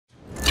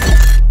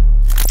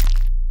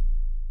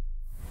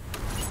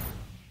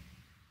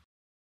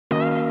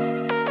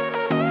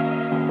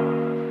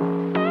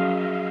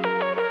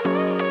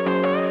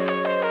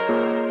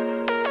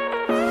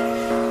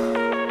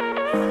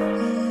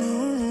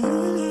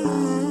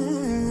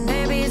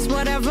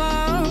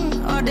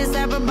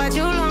forever, but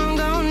you long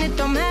gone, it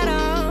don't matter.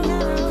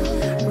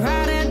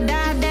 Ride or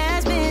die,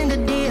 that's been the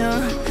deal.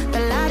 A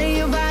lot of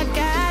you I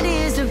got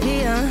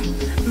disappear.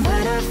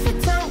 But if you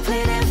don't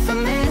play that for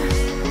me,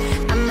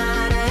 I'm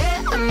out of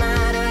it, I'm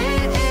out of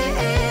it.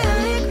 I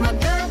lick my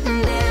gun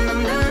and then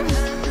I'm done.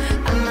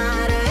 I'm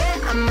out of it,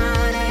 I'm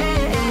out of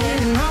it.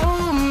 And no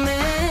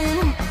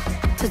man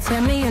to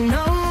tell me you're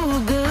no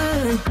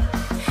good.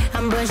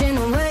 I'm brushing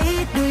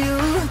away to you,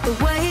 the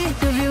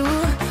weight of you,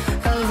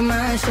 of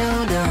my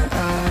shoulder.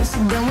 So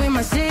done with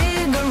my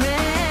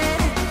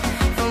cigarette,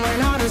 and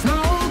when all the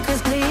smoke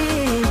is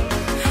clear,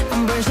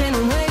 I'm brushing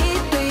away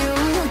to you,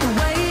 the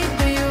weight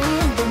of you,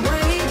 the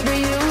weight of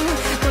you.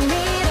 Don't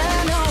need a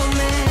no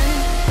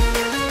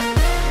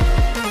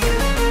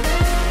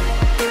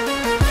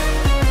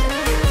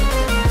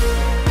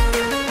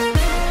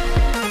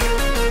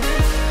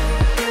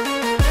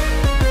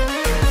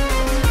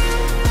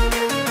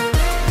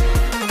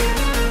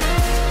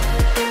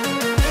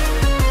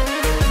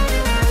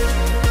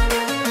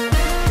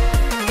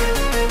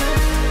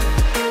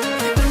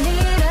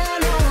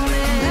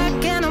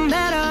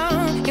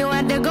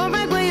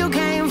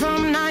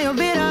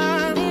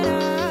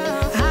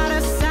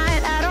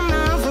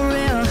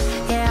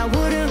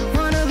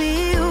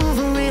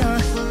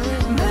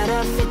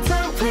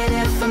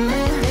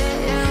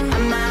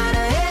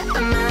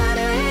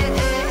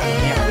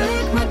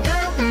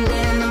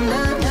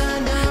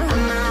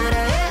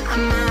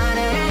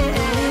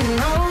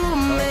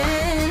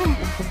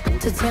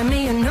tell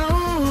me you're no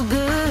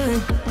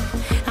good.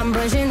 I'm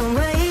brushing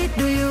away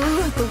to you,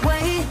 the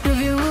weight of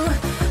you,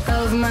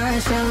 of my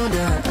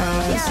shoulder.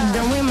 So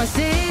done with my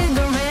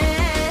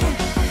cigarette,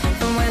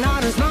 and when all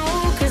the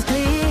smoke is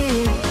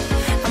clear,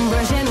 I'm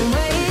brushing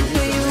away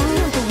to you,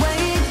 the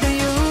weight of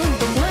you,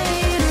 the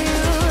weight of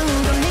you.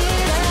 Don't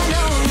need a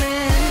no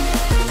man.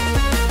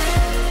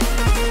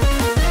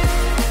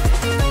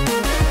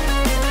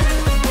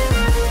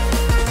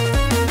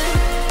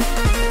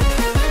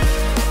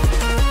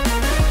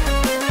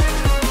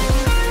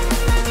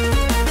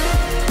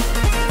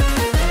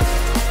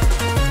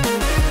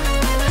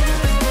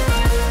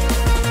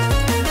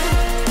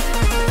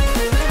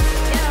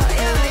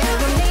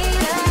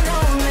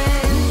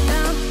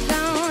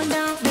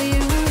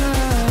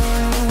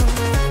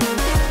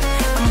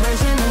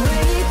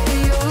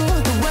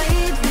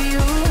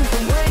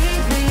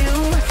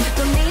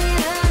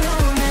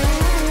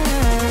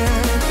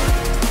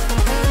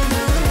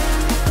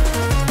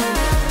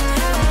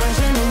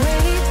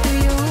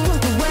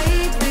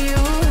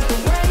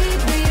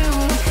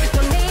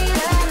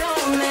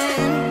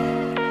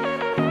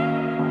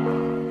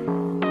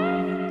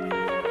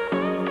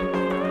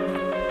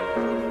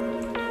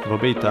 Vou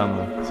beitar,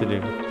 mano. Se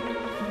liga.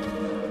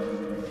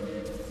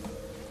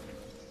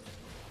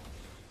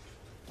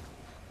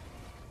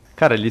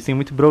 Cara, eles têm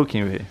muito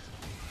broken, velho.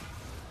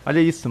 Olha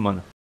isso,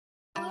 mano.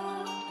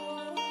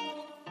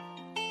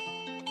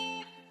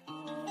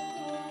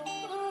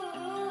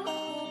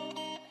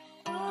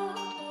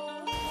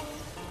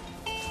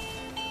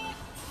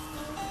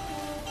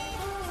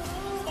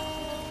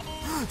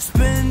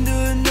 Spend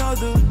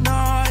another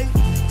night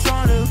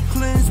trying to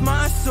cleanse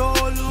my soul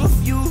of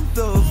you.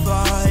 The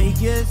fight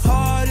gets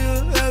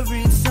harder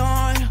every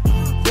time,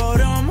 but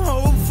I'm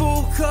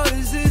hopeful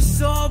cause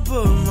it's all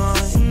but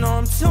mine.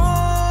 I'm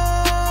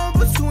torn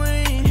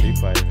between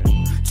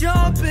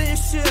jumping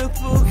ship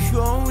or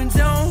going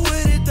down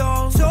with it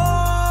all.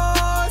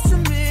 Torture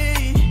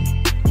me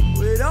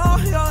with all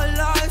your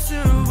lies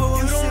and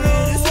bullshit. You don't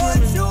know what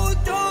you're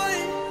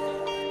doing,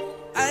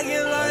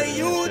 acting like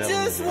you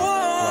just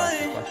won.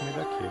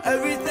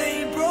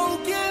 Everything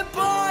broken,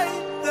 but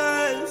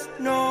there's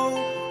no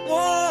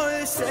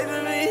one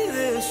saving me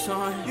this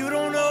time. You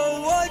don't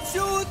know what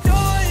you're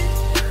doing,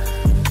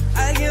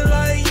 acting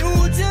like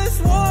you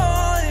just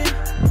won.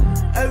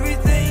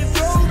 Everything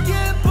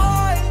broken,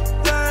 but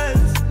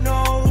there's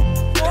no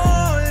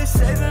one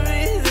saving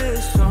me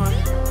this time.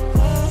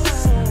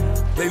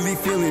 Lately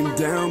feeling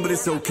down, but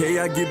it's okay,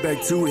 I get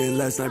back to it.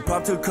 Last night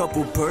popped a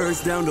couple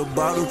purrs down the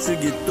bottle to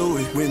get through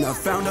it. When I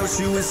found out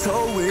she was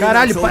hoeing.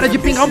 Caralho, para de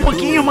pingar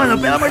pouquinho, mano.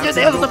 Pelo amor de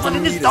Deus, eu tô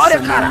fazendo história,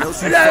 cara.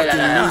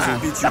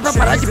 Dá pra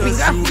parar de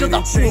pingar, filho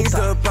da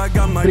puta.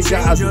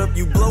 Obrigado.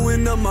 You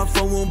blowing up my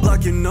phone, won't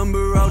block your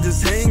number, I'll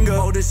just hang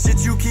up. All the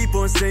shit you keep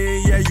on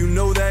saying, yeah, you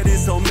know that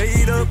it's all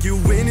made up. You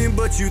winning,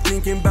 but you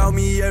thinking about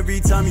me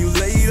every time you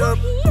laid up.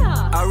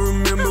 I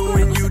remember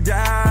when you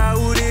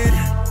doubted.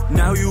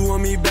 Now you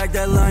want me back,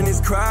 that line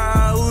is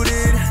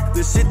crowded.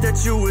 The shit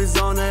that you was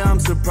on, I'm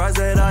surprised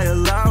that I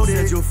allowed it.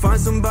 Said you'll find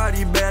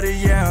somebody better,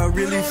 yeah, I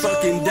really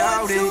fucking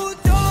doubt it.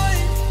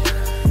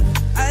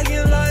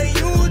 Acting like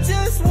you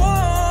just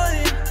won.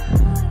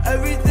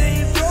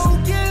 Everything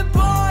broken,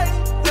 but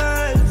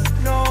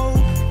there's no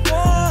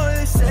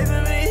one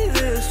saving me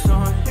this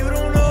time. You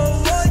don't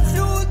know what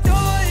you're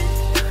doing,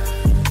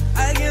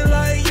 acting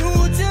like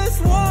you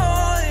just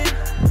won.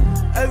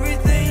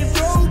 Everything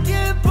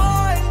broken,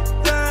 but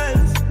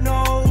there's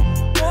no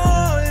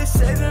one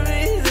saving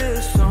me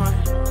this time.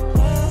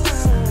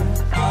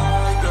 I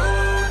go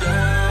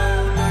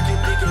down, I can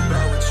think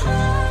about what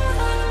you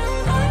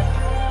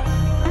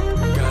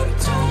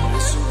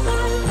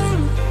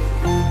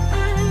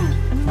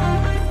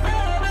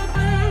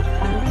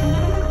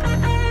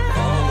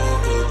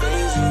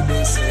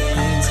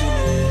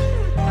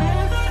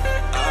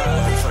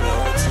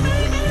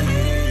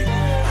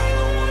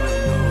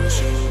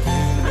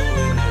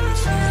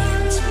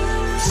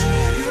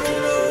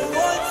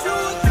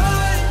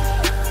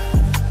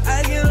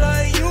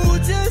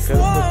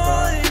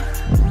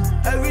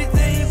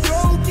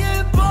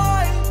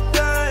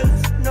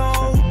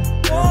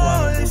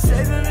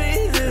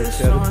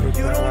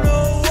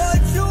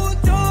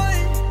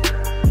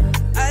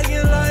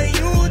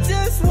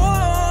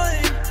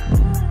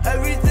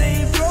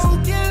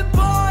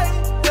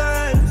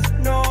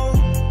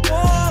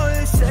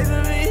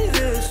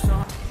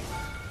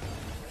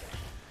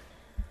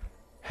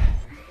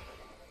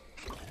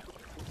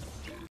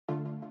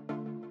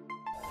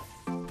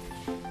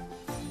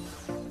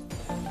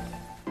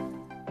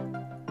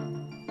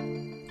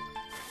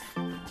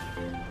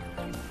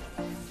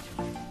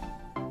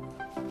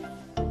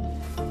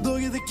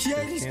at the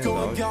Qiyana's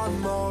going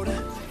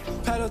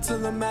Godmode. Pedal to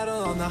the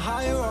metal on the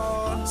high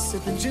road.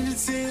 Sipping ginger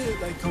tea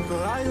like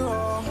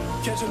Coca-Cola.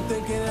 Catch him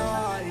thinking,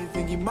 oh, you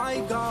think he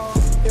might go.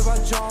 If I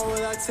draw,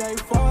 will I take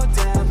fall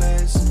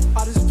damage?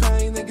 I just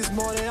pay niggas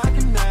more than I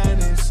can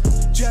manage.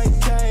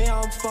 JK,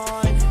 I'm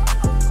fine.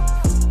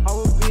 I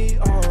will be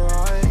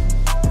alright.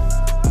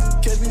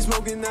 Catch me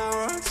smoking that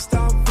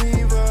rockstar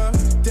fever.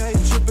 Day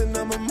tripping,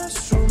 I'm a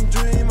mushroom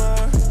dreamer.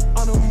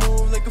 On the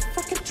move like a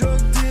fucking drug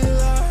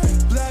dealer.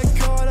 Black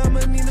card,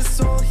 I'ma need a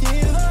soul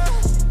healer.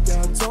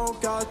 Yeah, I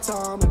don't got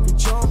time. If we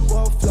jump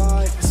or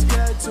fly,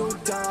 scared to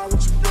die.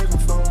 What you begging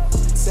for?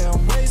 Say I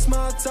waste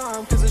my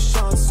time, cause it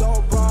shines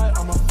so bright.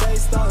 I'ma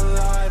face the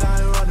light,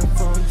 I ain't running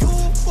from you.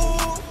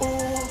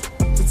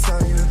 To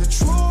tell you the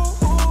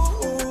truth,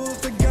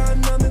 I got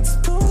nothing to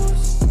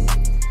lose.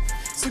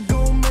 So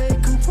go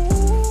make a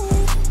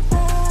move.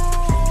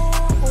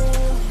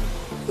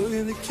 Look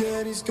at the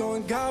kid, he's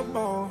going God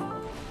mode.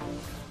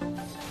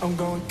 I'm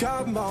going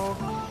God mode.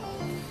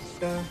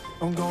 Yeah,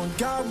 I'm going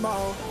God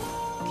mode.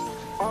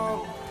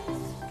 Oh.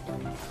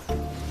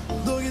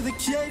 Look at the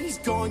kid, he's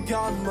going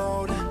God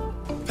mode.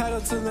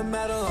 Pedal to the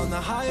metal on the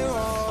high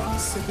road.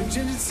 Sipping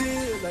ginger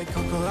tea like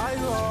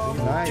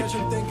Coca-Cola. Catch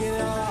him thinking,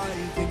 oh,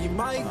 you think he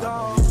might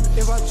go.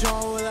 If I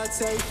draw, will I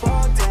take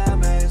fall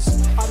damage?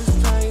 I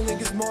just play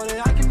niggas more than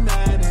I can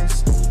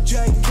manage.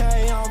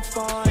 JK, I'm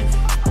fine.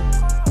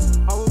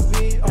 I will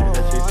be alright.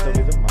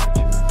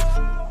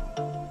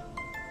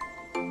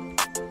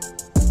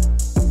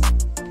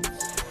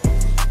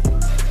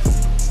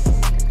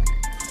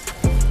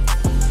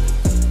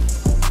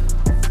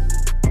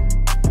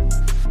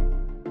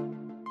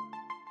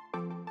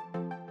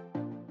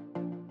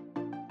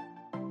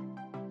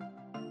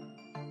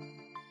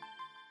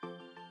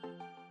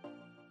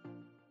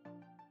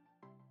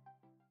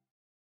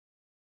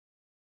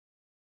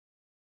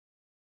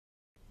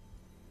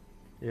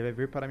 Ele vai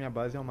vir para a minha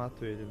base e eu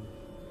mato ele.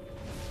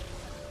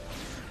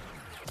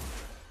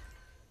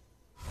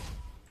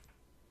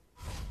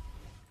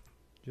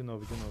 De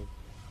novo, de novo.